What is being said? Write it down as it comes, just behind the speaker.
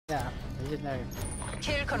Yeah, they just never.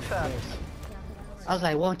 Kill confirmed. I was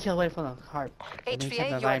like 1 kill away from the harp.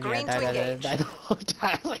 HVA, you are green to engage. I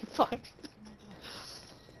was like, fuck.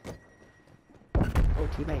 Oh,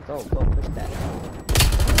 teammate, go, push that.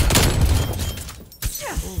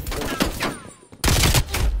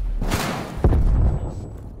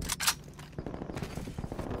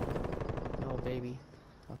 No, baby.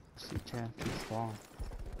 C-Champ, too strong.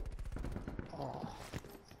 Oh.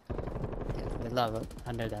 Yeah, they love it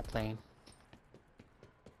under that plane.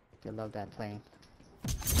 They love that plane.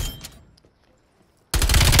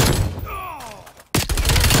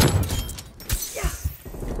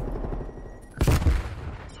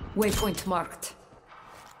 Waypoint marked.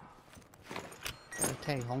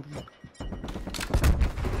 Okay, homie.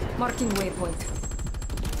 Marking waypoint.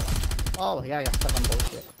 Oh, yeah, I got stuck on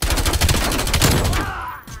bullshit.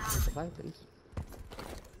 Survive, please.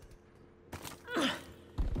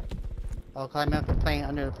 Oh, climb up the plane,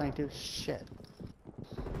 under the plane too. Shit.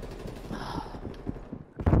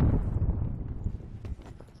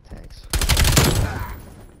 Thanks.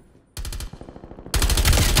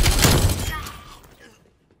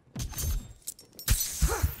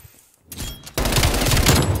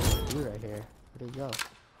 You right here. Where'd he go?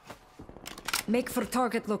 Make for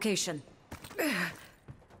target location.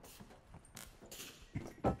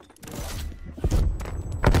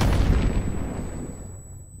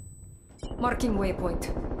 Marking waypoint.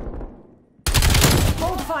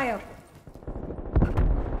 Hold fire!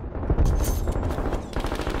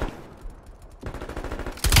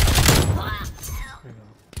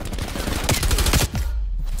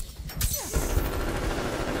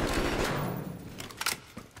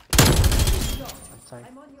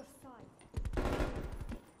 I'm on your side.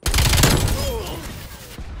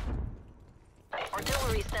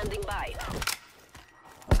 Artillery standing by.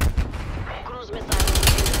 Cruise missile.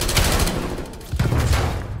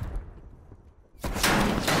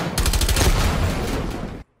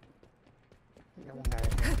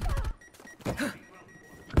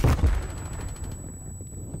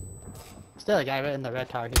 Still a guy right in the red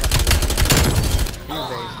tower. He's on the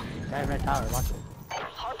base. Guy in red tower, watch it.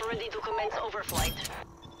 Harp ready to commence overflight.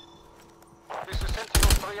 This is Sentinel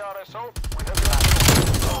 3 RSO. We have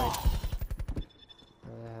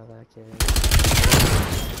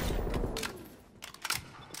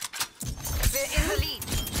We're in the lead.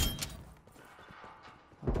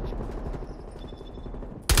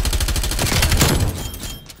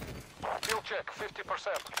 Fuel check, 50%.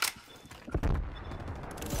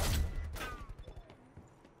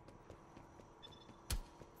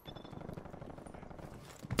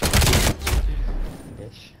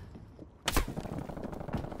 Dish.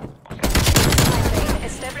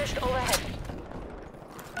 Established overhead.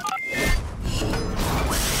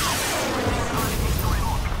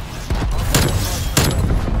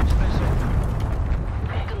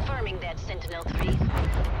 Confirming that Sentinel 3. 2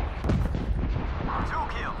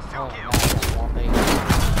 kills, 2 kills.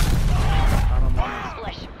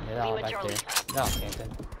 Splash. Yeah, Lima back Charlie. there. No, Canton.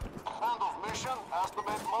 End of mission.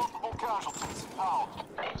 Estimate multiple casualties. Out.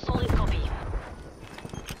 Solid copy.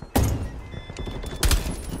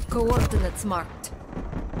 Coordinates marked.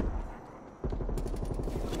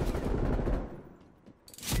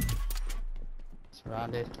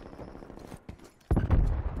 Surrounded.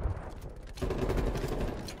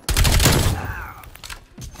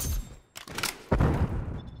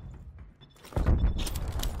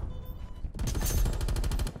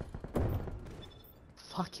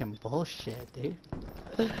 Fucking bullshit, dude.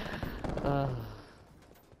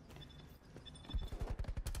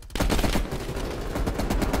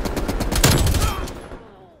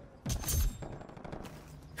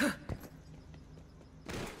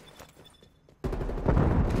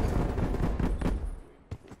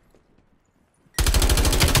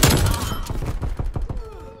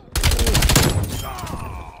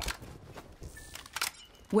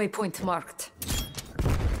 Waypoint marked.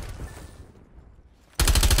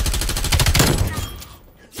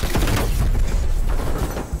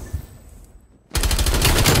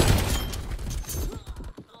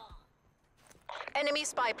 Enemy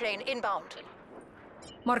spy plane inbound.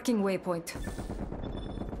 Marking waypoint.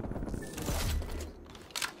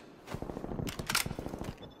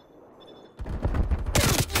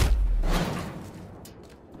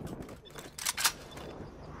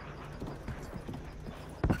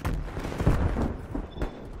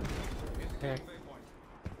 Okay.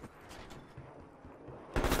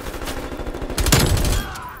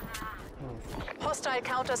 Hostile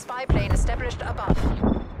counter spy plane established above.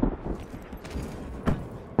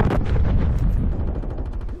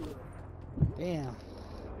 Damn.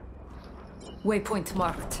 Waypoint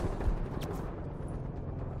marked.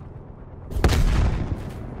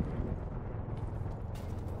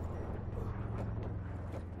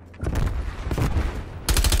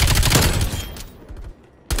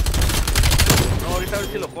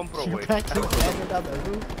 compro, You güey. got you landed on the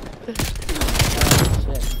roof. Oh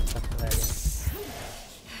shit, that's hilarious.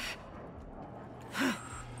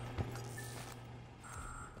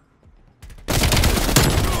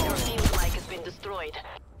 Your field mic has been destroyed.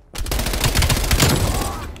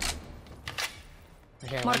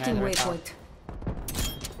 Okay, one Marking guy's right top. waypoint.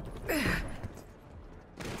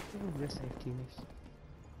 Ooh, you're safe, teammates.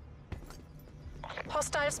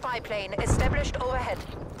 Hostile spy plane established overhead.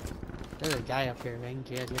 There's a guy up here, man.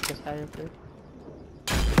 Do you get this guy up here?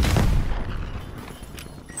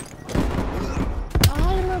 Oh,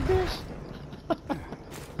 I love this!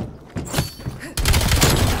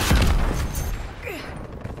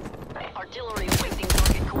 Artillery awaiting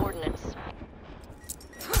target coordinates.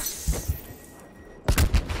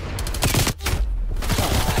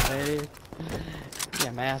 Oh, baby.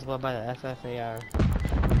 Yeah, my ass blown by the FFAR.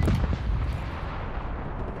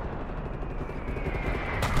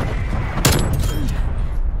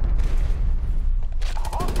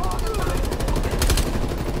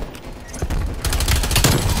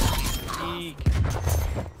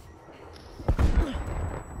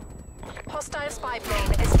 Hostile spy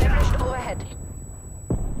plane established overhead.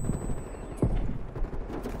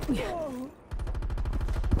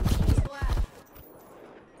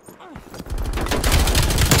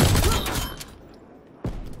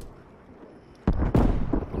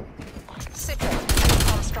 Sitter,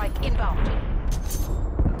 napalm strike inbound.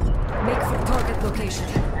 Make for target location.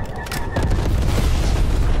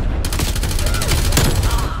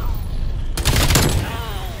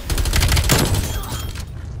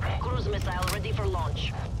 Cruise missile ready for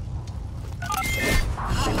launch.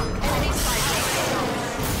 Enemy spy plane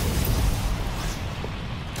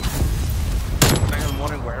Está en el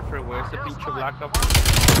Modern Warfare, güey. Ese pinche Black Ops.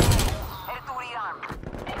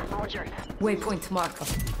 Roger. Waypoint marked.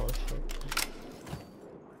 Bullshit.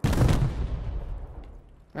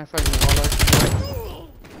 My fucking wallet.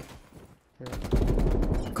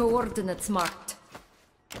 Coordinates marked.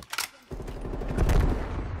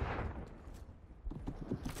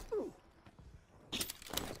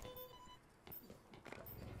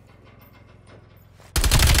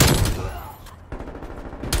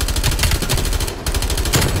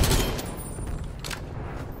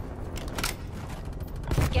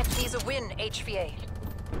 Get these a win, HVA.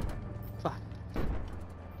 Fuck.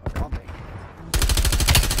 Okay.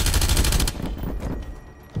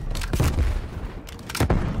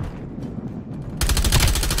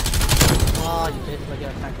 Oh, you bitch, look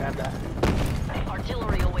at I can't grab that.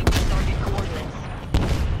 Artillery awaiting target coordinates.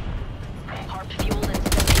 Harp fueled and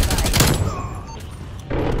standing by.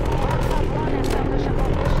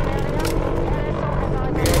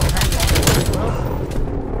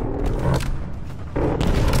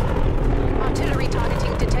 Artillery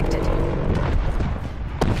targeting detected.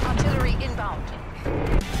 Artillery inbound.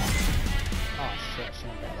 Oh shit,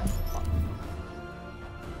 shouldn't have that. Fuck.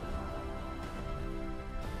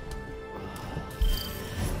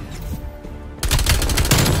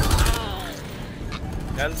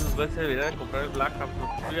 Ya les voy a servir de comprar el Black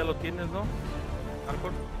Ops. Tú ya lo tienes, ¿no?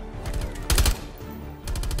 Alcor.